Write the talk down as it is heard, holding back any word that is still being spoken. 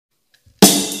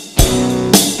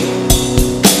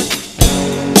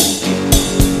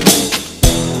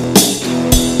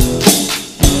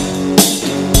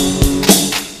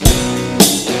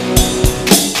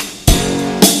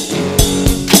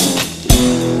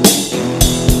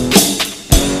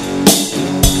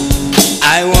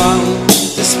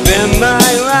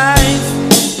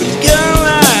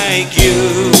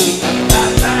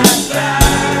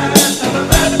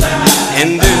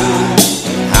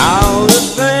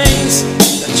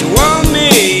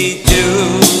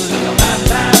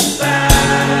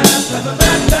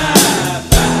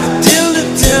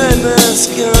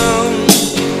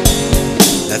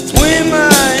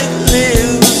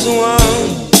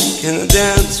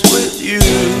just with you.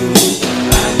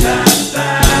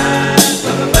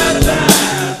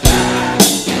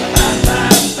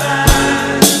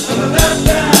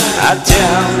 I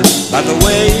tell by the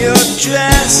way you're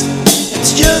dressed,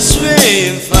 it's just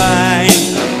really fine.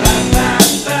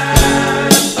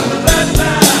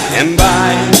 And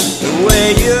by the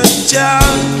way you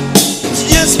talk, it's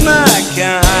just my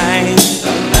kind.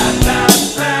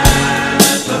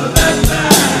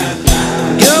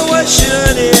 Girl, what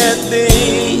should it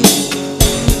be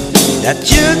that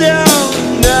you don't